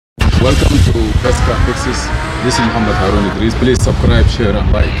Welcome to CASHAPP Fixes. This is Mohamed. Please subscribe, share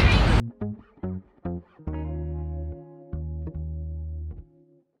and like.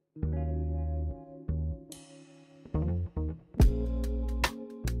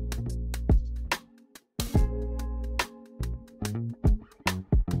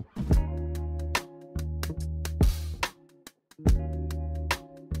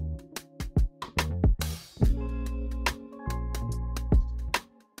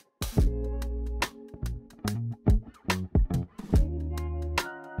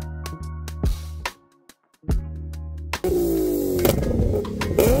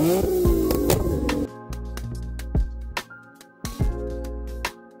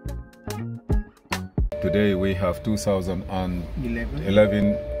 Today we have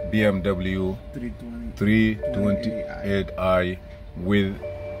 2011 BMW 328I with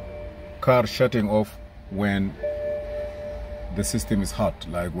car shutting off when the system is hot.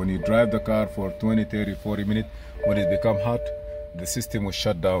 Like when you drive the car for 20, 30, 40 minutes, when it becomes hot, the system will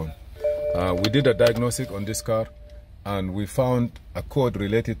shut down. We did a diagnostic on this car and we found a code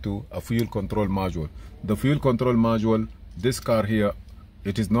related to a fuel control module. The fuel control module, this car here,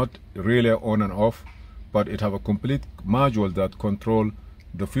 it is not really on and off, but it have a complete module that control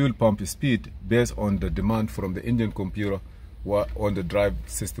the fuel pump speed based on the demand from the engine computer on the drive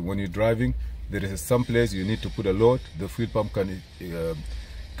system. When you're driving, there is some place you need to put a load. The fuel pump can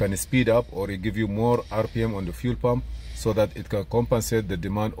speed up, or it give you more RPM on the fuel pump so that it can compensate the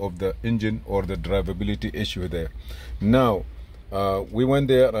demand of the engine or the drivability issue there. Now, we went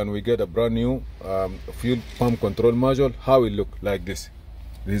there and we get a brand new fuel pump control module. How it look like this.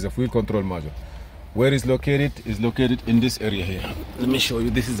 This is a fuel control module. Where is located? Is located in this area here. Let me show you.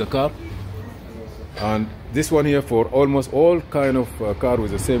 This is the car, and this one here for almost all kind of car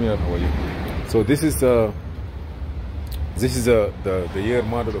with the same year. So this is the year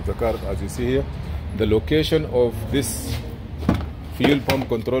model of the car, as you see here. The location of this fuel pump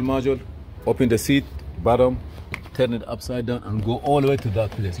control module. Open the seat bottom, turn it upside down, and go all the way to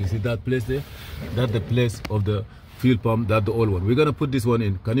that place. You see that place there? That's the place of the fuel pump. That's the old one. We're gonna put this one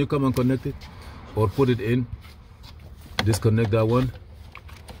in. Can you come and connect it? Or put it in, disconnect that one,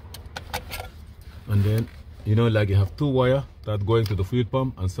 and then like you have two wires that going to the fuel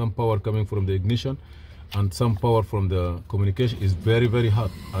pump and some power coming from the ignition and some power from the communication. Is very, very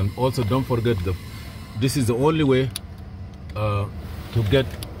hot. And also don't forget, this is the only way to get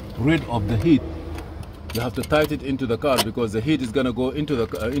rid of the heat. You have to tighten it into the car because the heat is gonna go into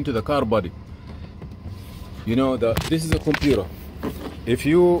the car body. This is a computer. If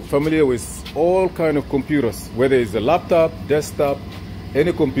you familiar with all kind of computers, whether it's a laptop, desktop,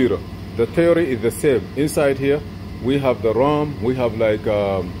 any computer, the theory is the same. Inside here, we have the RAM, we have like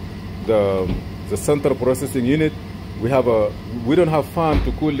the central processing unit. We don't have fan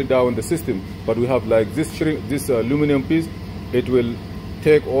to cool down the system, but we have like this aluminum piece. It will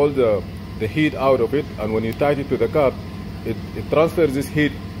take all the heat out of it, and when you tie it to the car, it transfers this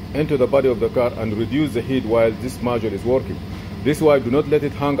heat into the body of the car and reduce the heat while this module is working. This is why do not let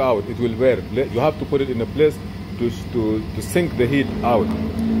it hang out, it will wear. You have to put it in a place to sink the heat out.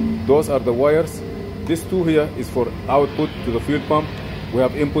 Those are the wires. This two here is for output to the fuel pump. We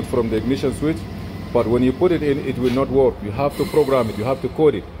have input from the ignition switch, but when you put it in, it will not work. You have to program it, you have to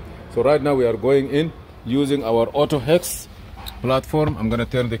code it. So right now we are going in using our auto hex platform. I'm gonna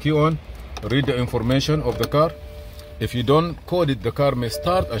turn the key on, read the information of the car. If you don't code it, the car may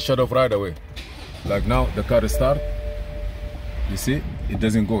start and shut off right away. Like now, the car is start. You see, it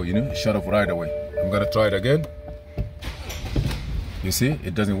doesn't go, it shut off right away. I'm gonna try it again. You see,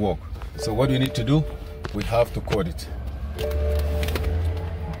 it doesn't work. So what we need to do, we have to code it.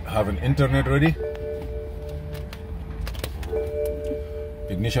 Have an internet ready.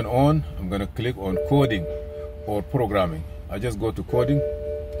 Ignition on. I'm gonna click on coding or programming. I just go to coding.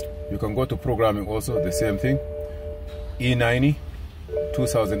 You can go to programming also, the same thing. E90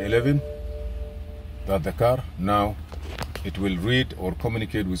 2011. That's the car. Now it will read or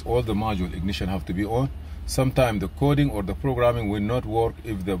communicate with all the module. Ignition have to be on. Sometimes the coding or the programming will not work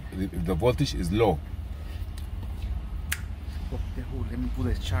if the voltage is low. Pop the hood. Let me put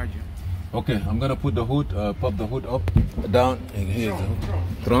a charger. Okay, I'm gonna put the hood, pop the hood up, down, and here's the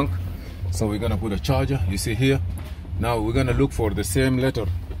trunk. So we're gonna put a charger. You see here. Now we're gonna look for the same letter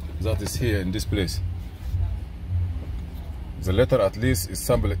that is here in this place. The letter at least is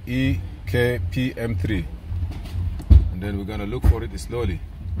symbol EKPM3. Then we're gonna look for it slowly.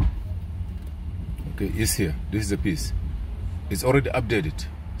 Okay, it's here. This is the piece. It's already updated,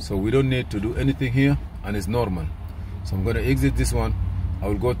 so we don't need to do anything here, and it's normal. So I'm gonna exit this one. I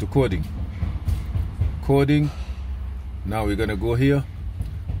will go to coding. Coding. Now we're gonna go here.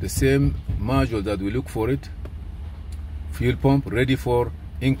 the same module that we look for it. Fuel pump ready for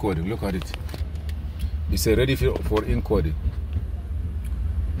encoding. Look at it. It's a ready for encoding.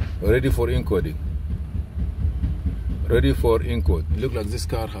 Ready for encoding. Ready for encode. Look like this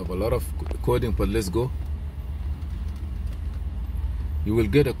car have a lot of coding, but let's go. You will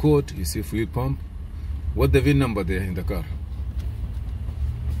get a code. You see fuel pump. What the VIN number there in the car?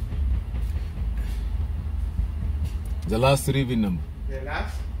 The last 3 VIN number. The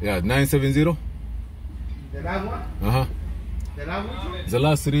last? Yeah, 970. The last one? Uh-huh. The last one? The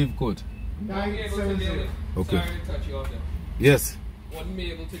last 3 code. 970. Okay. Sorry to touch you off there. Yes. Wouldn't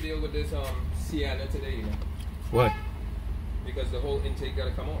be able to deal with this Sienna today, you know, Why? because the whole intake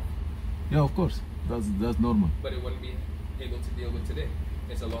gotta come off. Yeah, of course. That's normal. But it wouldn't be able to deal with today.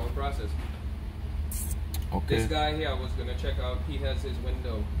 It's a long process. Okay. This guy here, I was gonna check out. He has his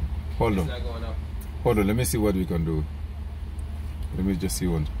window. Hold It's on. not going up. Hold on. Let me see what we can do. Let me just see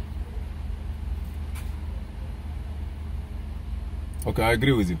one. Okay, I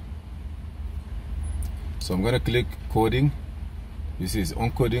agree with you. So I'm gonna click coding. You see it's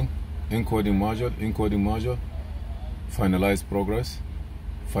encoding, encoding module, finalize progress,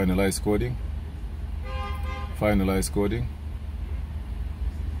 finalize coding, finalize coding.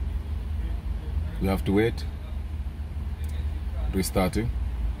 We have to wait. Restarting.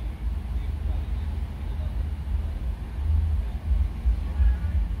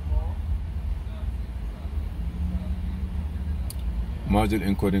 Module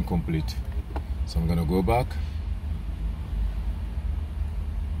encoding complete. So I'm gonna go back.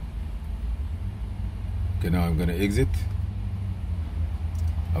 Okay, now I'm gonna exit.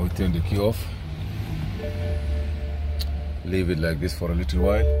 I will turn the key off. Leave it like this for a little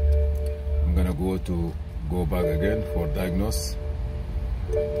while. I'm gonna go back again for diagnose.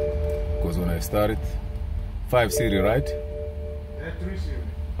 Because when I started, 5 series, right? That's 3 series.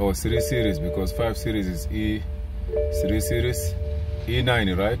 Oh, 3 series, because 5 series is E, 3 series,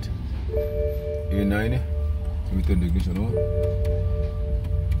 E90, right? E90. Let me turn the ignition on.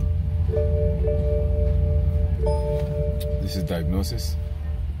 This is diagnosis.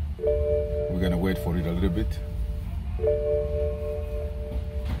 We're gonna wait for it a little bit.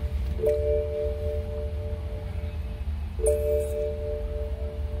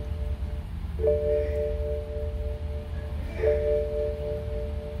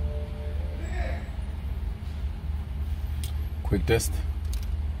 Quick test.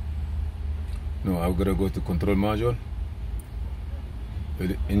 No, I'm gonna go to control module,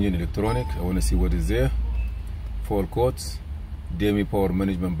 engine electronic. I want to see what is there. 4 codes, DME power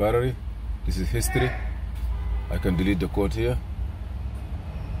management battery. This is history. I can delete the code here.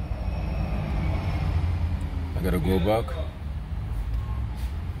 I gotta go back.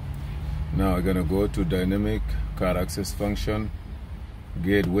 Now I'm gonna go to dynamic car access function,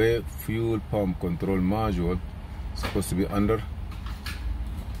 gateway, fuel pump control module. Supposed to be under.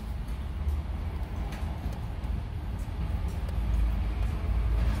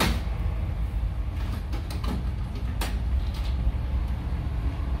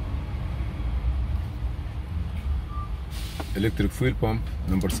 Electric fuel pump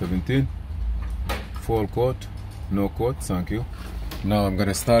number 17. Full code, no code, thank you. Now I'm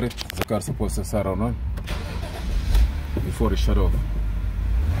gonna start it. The car supposed to start on before it shut off.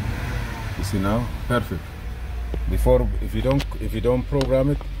 You see now, perfect. Before, if you don't program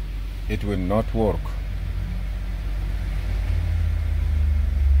it, it will not work.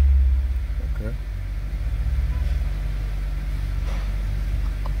 Okay.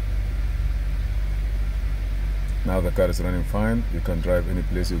 Now the car is running fine. You can drive any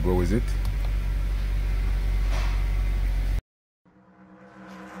place you go with it.